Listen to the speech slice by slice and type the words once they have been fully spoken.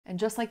And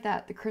just like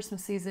that, the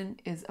Christmas season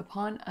is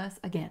upon us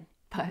again.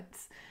 But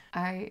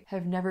I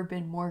have never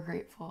been more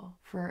grateful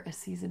for a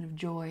season of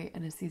joy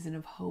and a season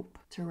of hope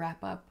to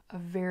wrap up a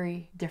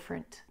very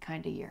different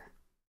kind of year.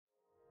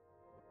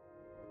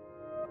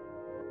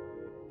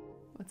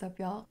 What's up,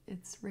 y'all?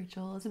 It's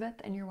Rachel Elizabeth,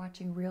 and you're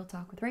watching Real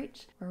Talk with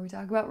Rach, where we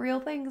talk about real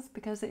things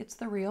because it's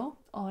the real,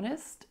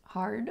 honest,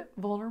 hard,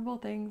 vulnerable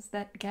things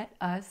that get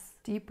us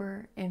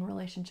deeper in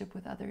relationship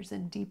with others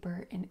and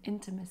deeper in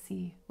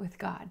intimacy with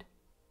God.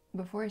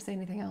 Before I say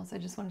anything else, I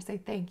just want to say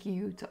thank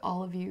you to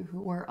all of you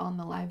who were on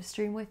the live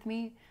stream with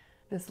me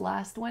this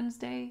last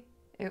Wednesday.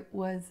 It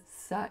was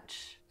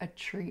such a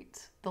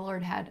treat. The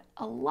Lord had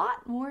a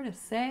lot more to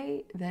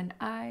say than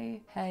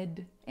I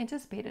had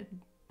anticipated,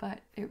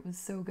 but it was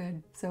so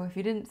good. So if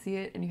you didn't see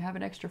it and you have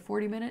an extra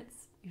 40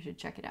 minutes, you should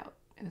check it out.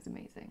 It was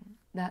amazing.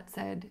 That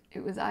said,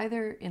 it was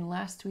either in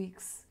last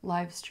week's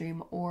live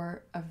stream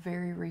or a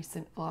very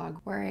recent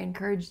vlog where I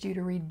encouraged you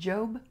to read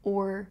Job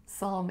or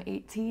Psalm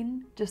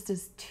 18, just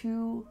as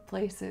two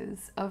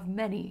places of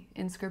many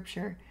in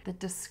scripture that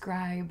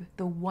describe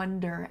the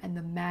wonder and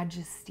the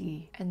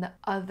majesty and the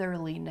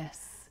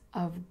otherliness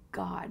of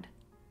God.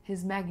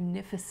 His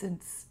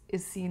magnificence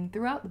is seen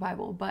throughout the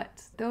Bible,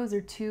 but those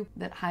are two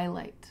that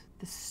highlight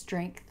the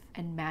strength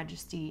and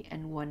majesty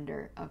and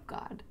wonder of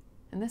God.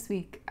 And this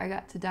week, I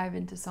got to dive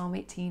into Psalm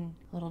 18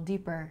 a little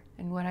deeper,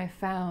 and what I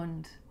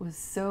found was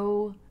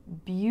so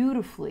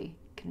beautifully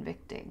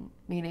convicting,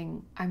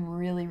 meaning I'm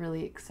really,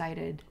 really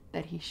excited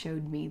that he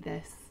showed me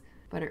this,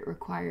 but it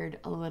required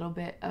a little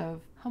bit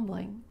of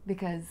humbling,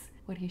 because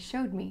what he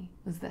showed me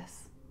was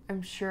this.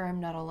 I'm sure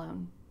I'm not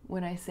alone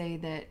when I say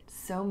that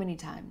so many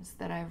times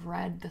that I've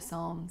read the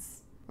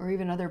Psalms or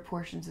even other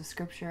portions of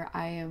scripture,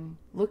 I am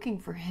looking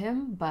for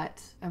him,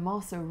 but I'm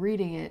also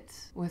reading it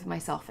with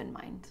myself in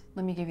mind.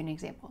 Let me give you an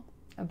example.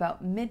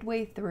 About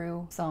midway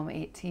through Psalm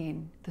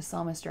 18, the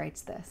psalmist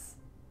writes this: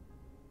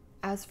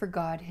 "As for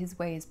God, his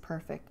way is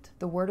perfect.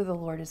 The word of the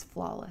Lord is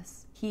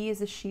flawless. He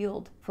is a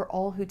shield for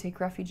all who take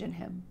refuge in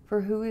him.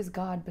 For who is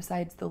God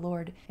besides the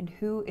Lord, and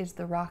who is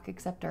the rock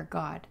except our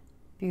God?"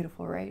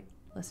 Beautiful, right?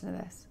 Listen to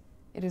this.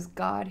 "It is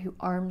God who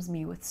arms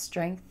me with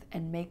strength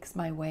and makes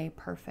my way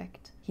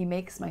perfect. He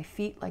makes my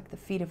feet like the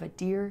feet of a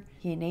deer.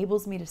 He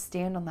enables me to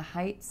stand on the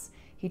heights.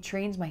 He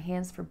trains my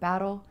hands for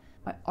battle.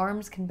 My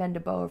arms can bend a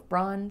bow of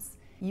bronze.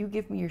 You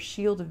give me your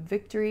shield of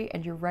victory,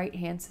 and your right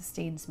hand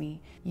sustains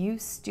me. You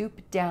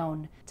stoop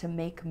down to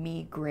make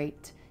me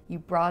great. You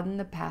broaden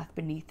the path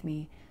beneath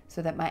me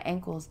so that my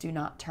ankles do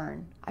not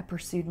turn. I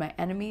pursued my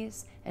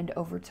enemies and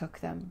overtook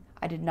them.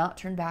 I did not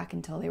turn back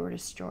until they were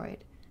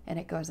destroyed." And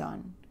it goes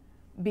on.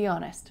 Be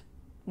honest.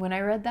 When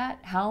I read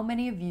that, how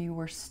many of you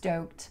were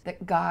stoked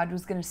that God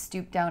was going to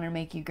stoop down and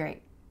make you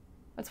great?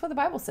 That's what the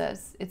Bible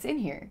says. It's in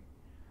here.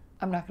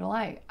 I'm not going to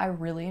lie. I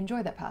really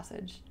enjoy that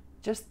passage.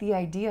 Just the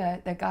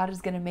idea that God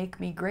is going to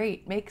make me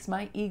great makes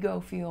my ego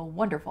feel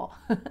wonderful.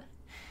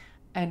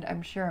 And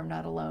I'm sure I'm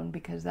not alone,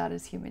 because that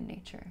is human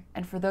nature.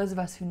 And for those of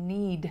us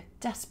who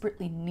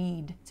desperately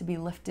need to be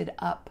lifted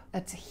up,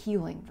 that's a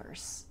healing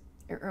verse.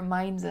 It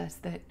reminds us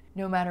that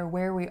no matter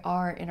where we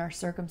are in our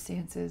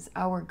circumstances,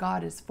 our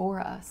God is for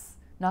us,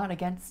 not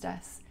against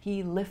us.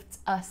 He lifts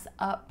us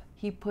up.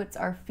 He puts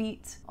our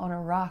feet on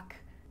a rock.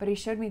 But he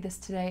showed me this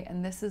today,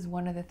 and this is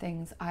one of the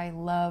things I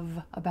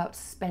love about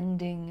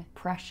spending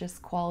precious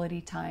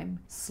quality time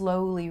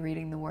slowly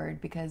reading the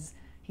word, because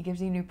he gives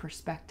you new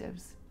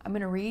perspectives. I'm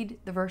going to read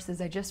the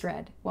verses I just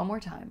read one more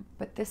time,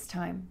 but this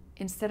time,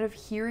 instead of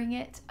hearing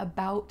it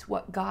about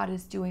what God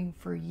is doing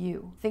for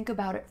you, think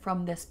about it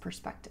from this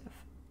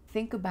perspective.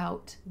 Think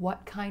about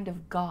what kind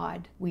of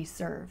God we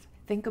serve.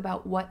 Think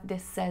about what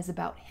this says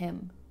about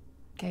him.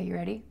 Okay, you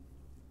ready?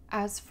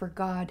 "As for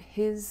God,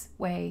 his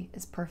way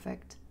is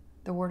perfect.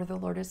 The word of the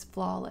Lord is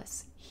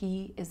flawless.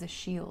 He is a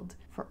shield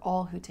for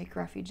all who take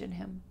refuge in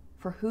him.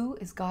 For who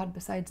is God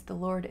besides the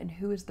Lord, and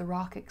who is the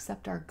rock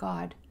except our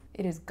God?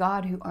 It is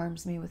God who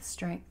arms me with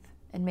strength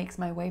and makes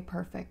my way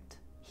perfect.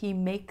 He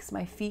makes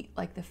my feet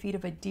like the feet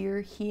of a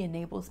deer. He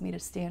enables me to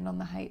stand on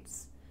the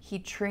heights. He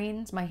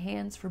trains my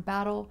hands for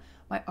battle.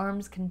 My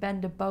arms can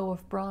bend a bow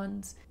of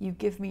bronze. You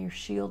give me your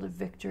shield of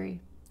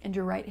victory, and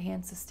your right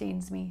hand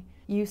sustains me.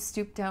 You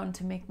stoop down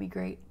to make me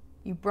great.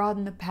 You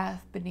broaden the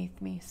path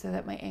beneath me so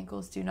that my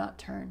ankles do not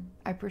turn.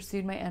 I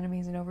pursued my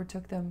enemies and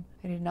overtook them.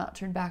 I did not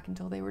turn back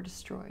until they were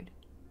destroyed."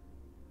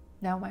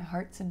 Now my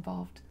heart's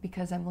involved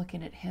because I'm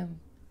looking at him.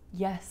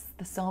 Yes,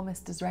 the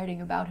psalmist is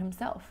writing about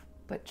himself,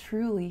 but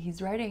truly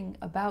he's writing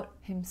about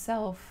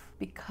himself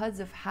because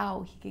of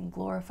how he can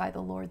glorify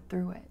the Lord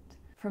through it.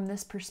 From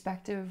this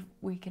perspective,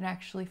 we can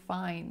actually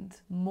find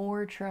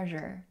more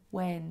treasure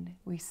when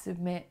we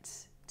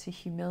submit to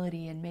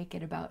humility and make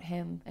it about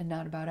him and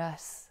not about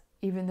us.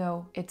 Even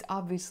though it's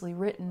obviously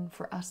written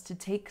for us to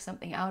take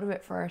something out of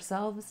it for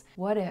ourselves,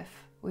 what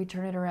if we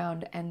turn it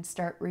around and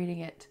start reading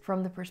it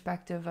from the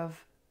perspective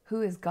of,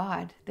 who is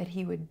God that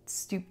he would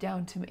stoop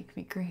down to make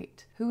me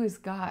great? Who is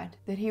God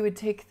that he would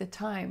take the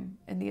time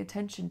and the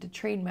attention to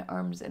train my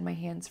arms and my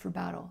hands for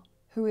battle?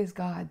 Who is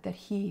God that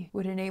he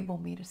would enable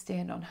me to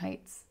stand on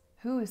heights?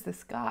 Who is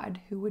this God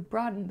who would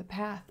broaden the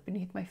path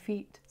beneath my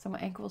feet so my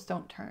ankles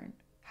don't turn?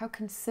 How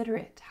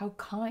considerate, how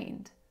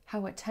kind,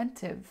 how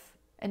attentive.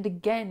 And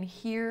again,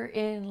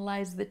 herein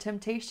lies the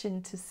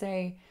temptation to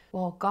say,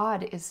 well,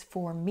 God is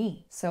for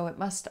me, so it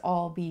must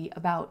all be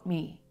about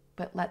me.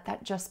 But let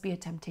that just be a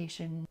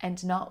temptation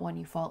and not one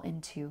you fall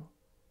into.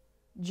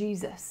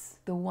 Jesus,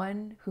 the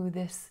one who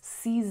this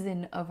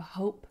season of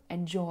hope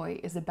and joy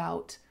is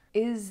about,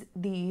 is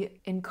the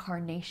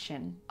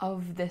incarnation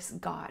of this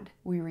God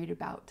we read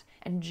about.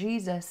 And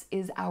Jesus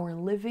is our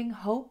living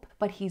hope,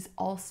 but he's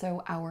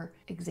also our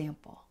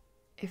example.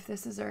 If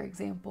this is our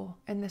example,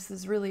 and this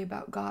is really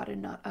about God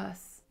and not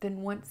us,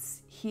 then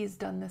once he's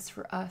done this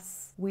for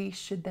us, we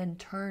should then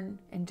turn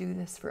and do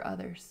this for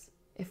others.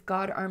 If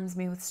God arms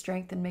me with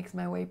strength and makes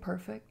my way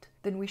perfect,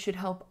 then we should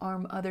help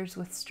arm others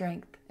with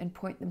strength and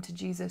point them to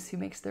Jesus who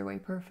makes their way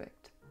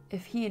perfect.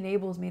 If he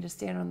enables me to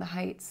stand on the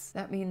heights,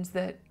 that means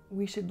that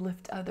we should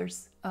lift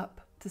others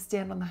up to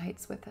stand on the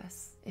heights with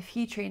us. If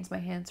he trains my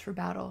hands for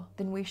battle,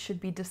 then we should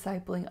be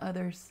discipling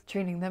others,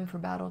 training them for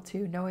battle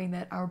too, knowing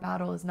that our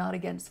battle is not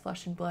against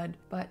flesh and blood,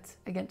 but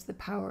against the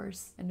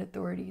powers and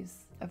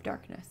authorities of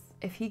darkness.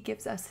 If he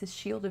gives us his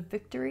shield of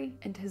victory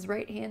and his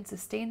right hand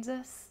sustains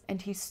us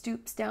and he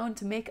stoops down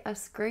to make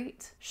us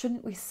great,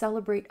 shouldn't we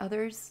celebrate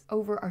others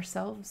over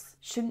ourselves?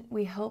 Shouldn't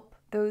we help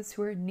those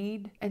who are in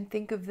need and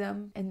think of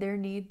them and their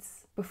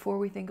needs before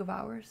we think of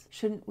ours?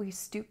 Shouldn't we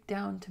stoop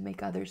down to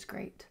make others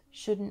great?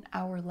 Shouldn't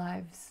our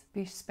lives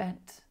be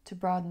spent to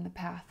broaden the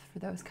path for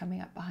those coming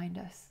up behind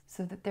us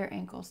so that their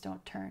ankles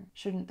don't turn?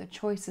 Shouldn't the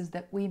choices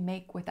that we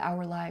make with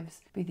our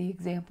lives be the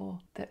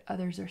example that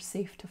others are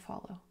safe to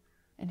follow?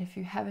 And if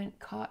you haven't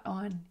caught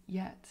on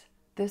yet,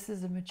 this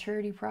is a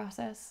maturity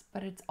process,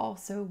 but it's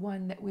also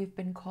one that we've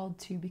been called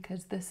to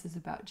because this is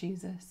about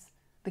Jesus.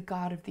 The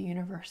God of the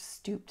universe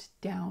stooped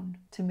down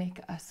to make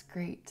us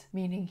great,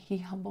 meaning he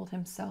humbled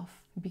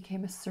himself and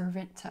became a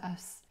servant to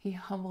us. He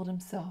humbled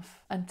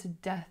himself unto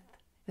death,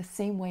 the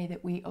same way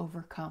that we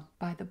overcome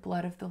by the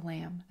blood of the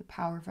Lamb, the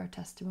power of our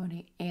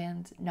testimony,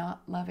 and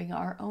not loving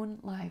our own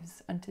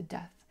lives unto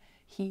death.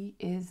 He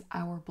is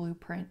our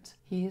blueprint.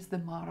 He is the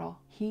model.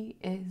 He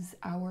is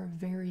our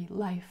very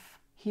life.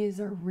 He is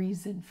our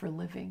reason for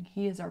living.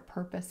 He is our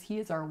purpose. He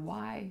is our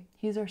why.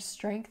 He is our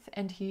strength,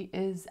 and he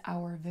is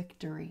our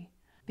victory.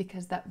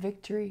 Because that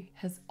victory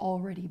has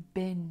already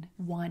been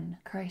won.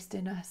 Christ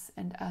in us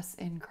and us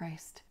in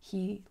Christ.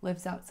 He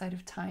lives outside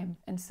of time,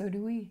 and so do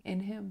we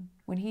in him.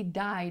 When he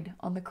died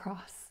on the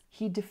cross,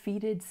 he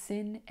defeated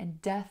sin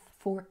and death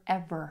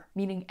forever,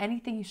 meaning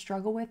anything you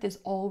struggle with is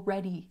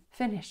already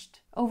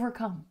finished,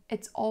 overcome.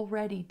 It's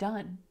already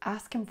done.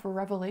 Ask him for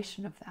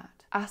revelation of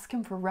that. Ask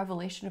him for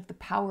revelation of the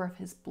power of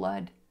his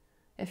blood.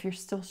 If you're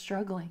still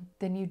struggling,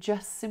 then you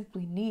just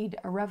simply need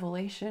a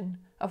revelation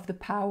of the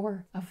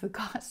power of the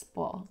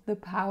gospel, the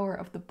power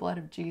of the blood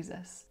of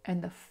Jesus,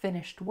 and the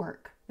finished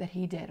work that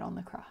he did on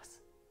the cross.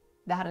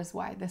 That is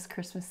why this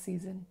Christmas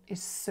season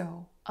is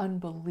so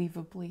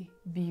unbelievably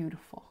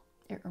beautiful.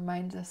 It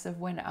reminds us of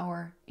when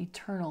our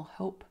eternal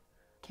hope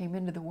came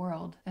into the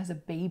world as a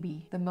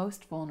baby, the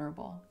most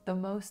vulnerable, the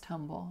most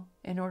humble,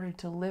 in order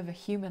to live a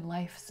human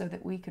life so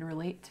that we could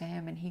relate to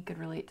him and he could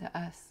relate to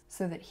us,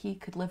 so that he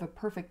could live a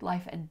perfect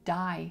life and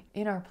die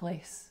in our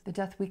place, the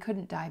death we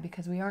couldn't die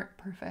because we aren't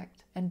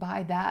perfect. And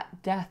by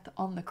that death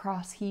on the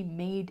cross, he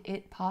made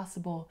it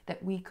possible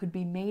that we could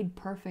be made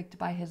perfect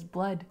by his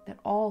blood, that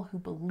all who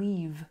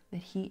believe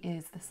that he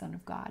is the Son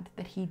of God,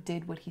 that he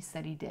did what he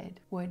said he did,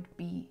 would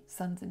be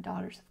sons and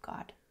daughters of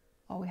God.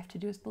 All we have to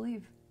do is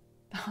believe.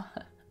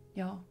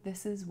 Y'all,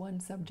 this is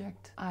one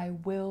subject I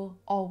will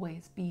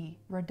always be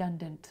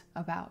redundant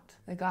about.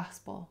 The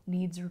gospel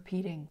needs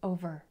repeating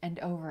over and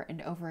over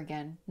and over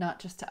again,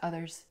 not just to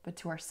others, but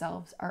to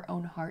ourselves. Our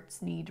own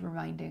hearts need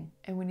reminding.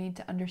 And we need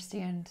to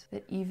understand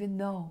that even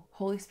though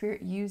Holy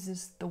Spirit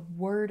uses the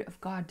word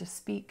of God to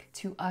speak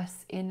to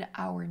us in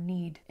our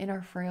need, in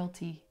our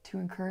frailty, to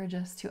encourage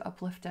us, to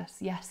uplift us,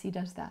 yes, he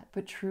does that.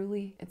 But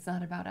truly, it's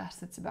not about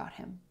us, it's about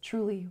him.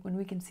 Truly, when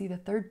we can see the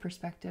third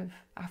perspective,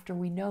 after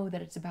we know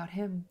that it's about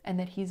him and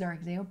that he's our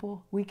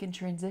example, we can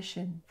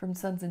transition from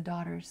sons and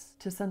daughters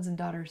to sons and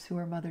daughters who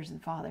are mothers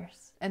and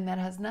fathers. And that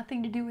has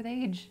nothing to do with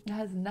age. It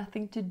has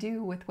nothing to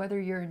do with whether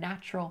you're a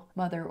natural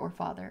mother or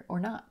father or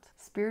not.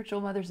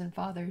 Spiritual mothers and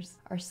fathers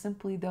are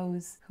simply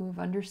those who have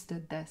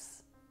understood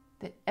this,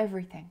 that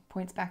everything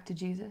points back to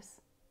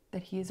Jesus,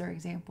 that he is our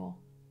example,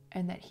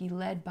 and that he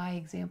led by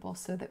example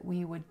so that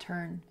we would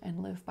turn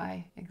and live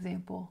by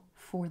example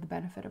for the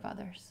benefit of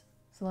others.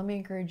 So let me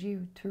encourage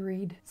you to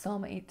read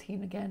Psalm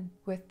 18 again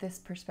with this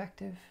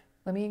perspective.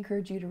 Let me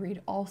encourage you to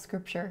read all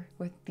scripture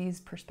with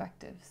these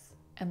perspectives.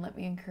 And let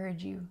me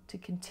encourage you to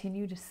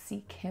continue to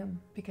seek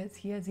him, because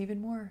he has even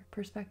more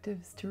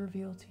perspectives to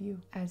reveal to you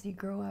as you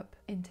grow up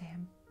into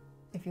him.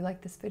 If you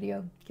like this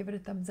video, give it a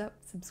thumbs up,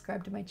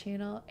 subscribe to my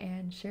channel,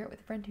 and share it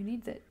with a friend who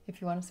needs it.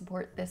 If you want to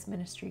support this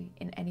ministry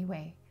in any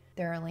way,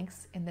 there are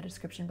links in the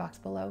description box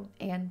below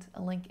and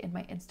a link in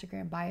my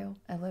Instagram bio.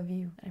 I love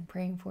you and I'm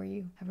praying for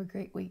you. Have a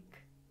great week.